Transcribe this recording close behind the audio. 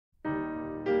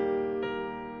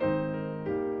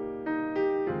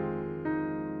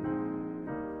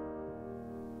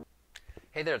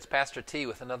Hey there, it's Pastor T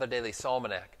with another daily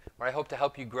Psalmanac, where I hope to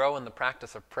help you grow in the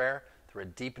practice of prayer through a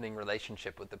deepening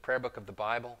relationship with the prayer book of the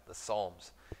Bible, the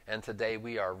Psalms. And today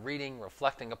we are reading,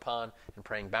 reflecting upon, and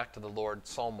praying back to the Lord,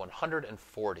 Psalm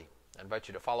 140. I invite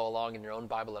you to follow along in your own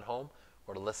Bible at home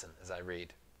or to listen as I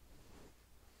read.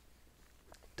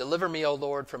 Deliver me, O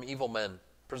Lord, from evil men.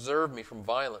 Preserve me from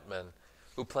violent men,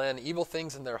 who plan evil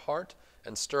things in their heart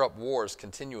and stir up wars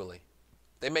continually.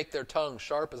 They make their tongue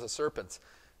sharp as a serpent's,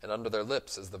 and under their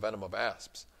lips is the venom of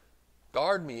asps.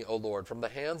 Guard me, O Lord, from the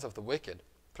hands of the wicked.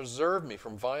 Preserve me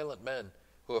from violent men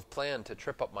who have planned to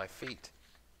trip up my feet.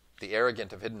 The arrogant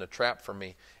have hidden a trap for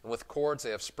me, and with cords they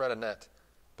have spread a net.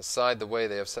 Beside the way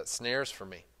they have set snares for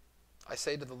me. I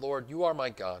say to the Lord, You are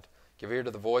my God. Give ear to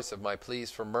the voice of my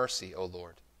pleas for mercy, O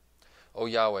Lord. O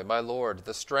Yahweh, my Lord,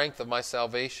 the strength of my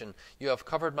salvation, you have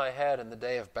covered my head in the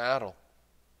day of battle.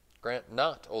 Grant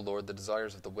not, O Lord, the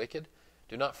desires of the wicked.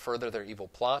 Do not further their evil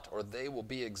plot, or they will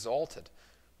be exalted.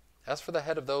 As for the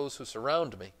head of those who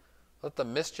surround me, let the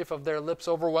mischief of their lips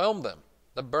overwhelm them.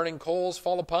 Let burning coals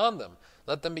fall upon them.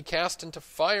 Let them be cast into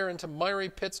fire, into miry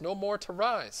pits, no more to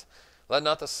rise. Let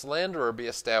not the slanderer be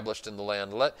established in the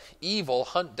land. Let evil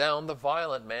hunt down the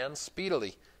violent man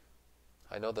speedily.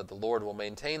 I know that the Lord will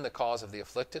maintain the cause of the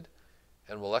afflicted,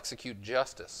 and will execute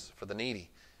justice for the needy.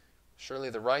 Surely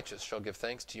the righteous shall give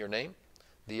thanks to your name.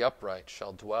 The upright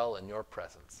shall dwell in your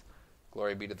presence.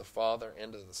 Glory be to the Father,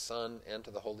 and to the Son, and to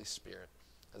the Holy Spirit,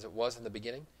 as it was in the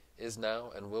beginning, is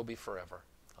now, and will be forever.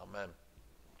 Amen.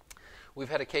 We've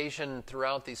had occasion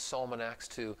throughout these Psalmanacs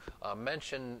to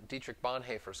mention Dietrich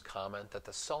Bonhoeffer's comment that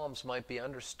the Psalms might be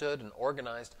understood and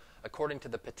organized according to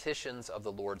the petitions of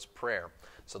the Lord's Prayer.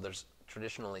 So there's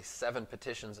traditionally 7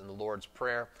 petitions in the Lord's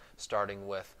Prayer, starting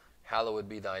with, Hallowed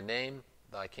be thy name,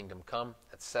 thy kingdom come,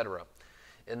 etc.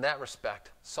 In that respect,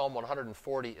 Psalm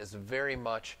 140 is very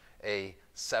much a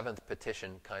 7th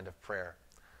petition kind of prayer.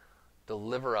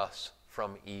 Deliver us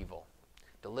from evil.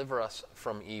 Deliver us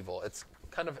from evil. It's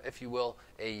kind of, if you will,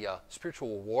 a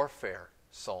spiritual warfare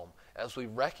psalm, as we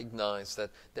recognize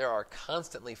that there are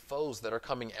constantly foes that are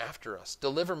coming after us.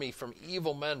 Deliver me from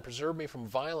evil men. Preserve me from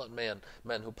violent men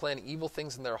who plan evil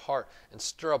things in their heart and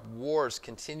stir up wars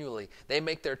continually. They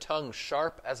make their tongue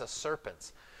sharp as a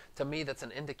serpent's. To me, that's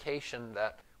an indication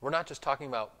that we're not just talking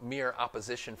about mere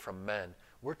opposition from men.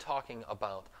 We're talking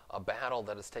about a battle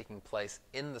that is taking place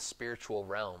in the spiritual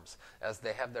realms, as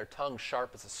they have their tongue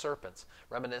sharp as a serpent's,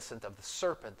 reminiscent of the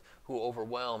serpent who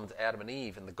overwhelmed Adam and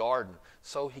Eve in the garden.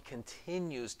 So he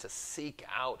continues to seek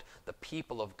out the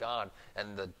people of God,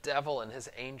 and the devil and his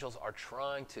angels are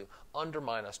trying to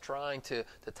undermine us, trying to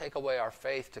take away our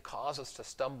faith, to cause us to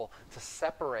stumble, to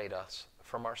separate us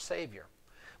from our Savior.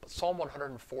 But Psalm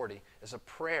 140 is a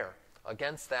prayer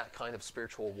against that kind of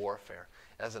spiritual warfare,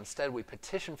 as instead we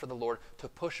petition for the Lord to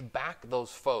push back those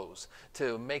foes,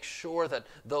 to make sure that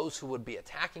those who would be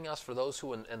attacking us, for those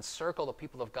who encircle the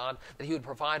people of God, that he would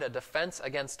provide a defense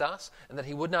against us, and that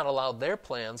he would not allow their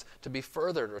plans to be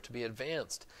furthered or to be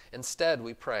advanced. Instead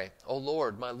we pray, O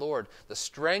Lord, my Lord, the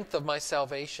strength of my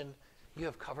salvation, you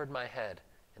have covered my head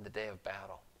in the day of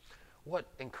battle. What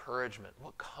encouragement,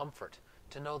 what comfort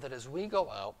to know that as we go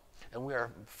out and we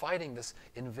are fighting this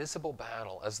invisible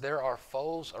battle, as there are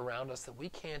foes around us that we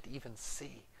can't even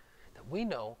see, that we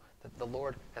know that the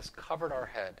Lord has covered our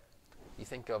head. You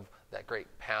think of that great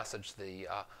passage, the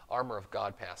armor of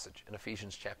God passage in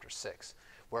Ephesians chapter 6,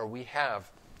 where we have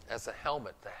as a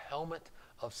helmet, the helmet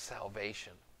of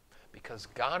salvation. Because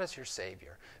God is your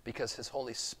Savior, because his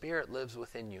Holy Spirit lives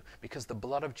within you, because the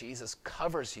blood of Jesus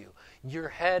covers you. Your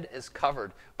head is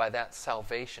covered by that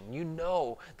salvation. You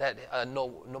know that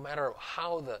no matter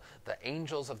how the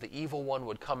angels of the evil one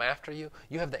would come after you,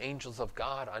 you have the angels of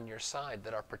God on your side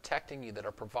that are protecting you, that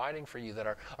are providing for you,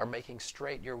 that are making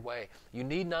straight your way. You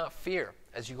need not fear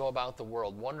as you go about the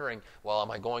world, wondering, well,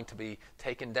 am I going to be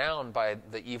taken down by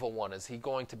the evil one? Is he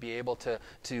going to be able to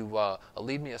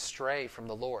lead me astray from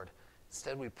the Lord?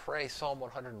 Instead, we pray Psalm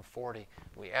 140.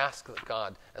 We ask that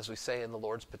God, as we say in the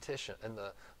Lord's petition, in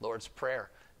the Lord's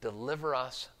Prayer, deliver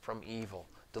us from evil.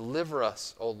 Deliver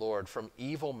us, O Lord, from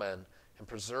evil men, and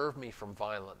preserve me from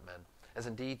violent men. As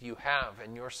indeed you have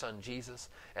in your Son Jesus,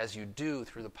 as you do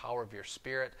through the power of your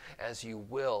Spirit, as you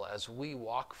will, as we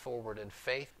walk forward in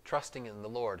faith, trusting in the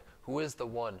Lord, who is the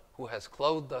one who has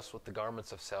clothed us with the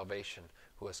garments of salvation,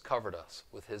 who has covered us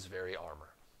with his very armor.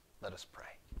 Let us pray.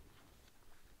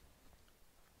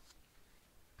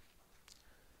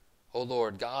 O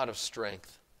Lord, God of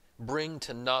strength, bring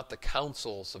to naught the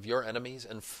counsels of your enemies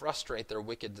and frustrate their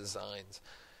wicked designs.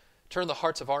 Turn the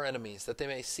hearts of our enemies, that they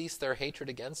may cease their hatred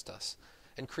against us,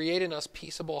 and create in us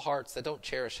peaceable hearts that don't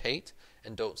cherish hate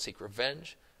and don't seek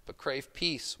revenge, but crave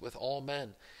peace with all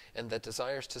men, and that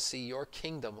desires to see your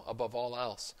kingdom above all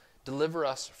else. Deliver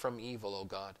us from evil, O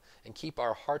God, and keep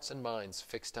our hearts and minds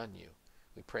fixed on you.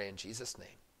 We pray in Jesus'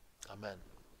 name. Amen.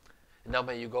 And now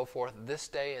may you go forth this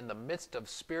day in the midst of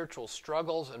spiritual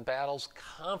struggles and battles,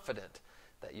 confident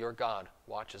that your God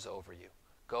watches over you.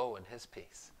 Go in his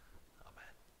peace.